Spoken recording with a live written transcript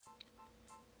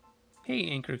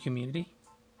Hey Anchor community,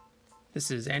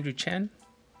 this is Andrew Chen,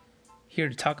 here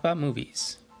to talk about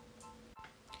movies.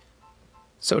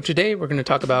 So today we're going to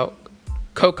talk about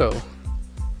Coco.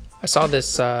 I saw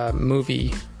this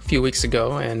movie a few weeks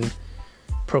ago and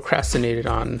procrastinated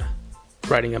on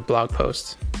writing a blog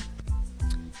post.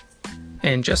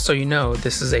 And just so you know,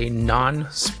 this is a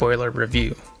non-spoiler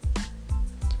review.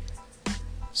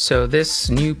 So this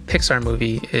new Pixar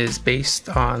movie is based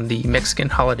on the Mexican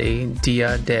holiday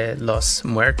Dia de los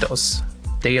Muertos,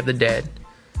 Day of the Dead.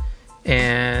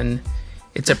 And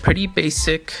it's a pretty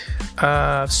basic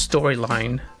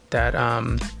storyline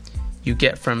that you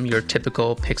get from your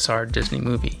typical Pixar Disney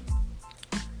movie.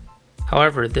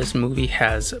 However, this movie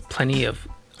has plenty of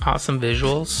awesome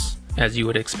visuals, as you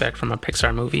would expect from a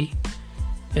Pixar movie.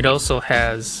 It also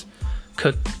has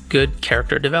good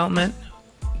character development,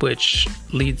 which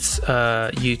leads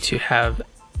you to have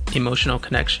emotional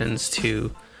connections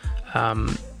to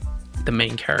the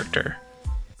main character.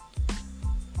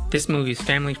 This movie is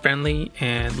family friendly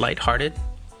and lighthearted,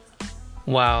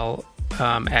 while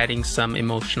adding some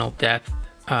emotional depth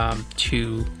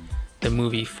to the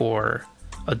movie for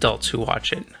adults who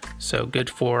watch it. So good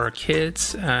for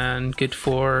kids and good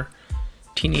for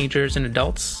teenagers and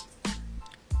adults.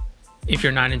 If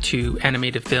you're not into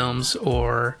animated films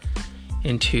or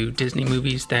into Disney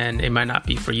movies, then it might not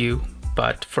be for you,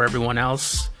 but for everyone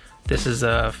else, this is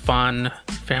a fun,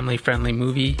 family-friendly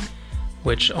movie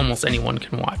which almost anyone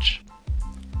can watch.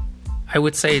 I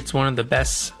would say it's one of the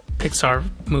best Pixar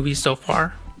movies so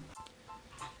far.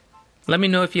 Let me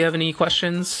know if you have any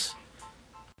questions,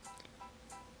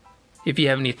 if you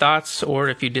have any thoughts, or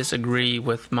if you disagree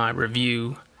with my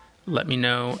review. Let me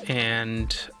know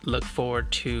and look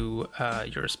forward to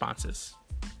your responses.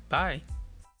 Bye.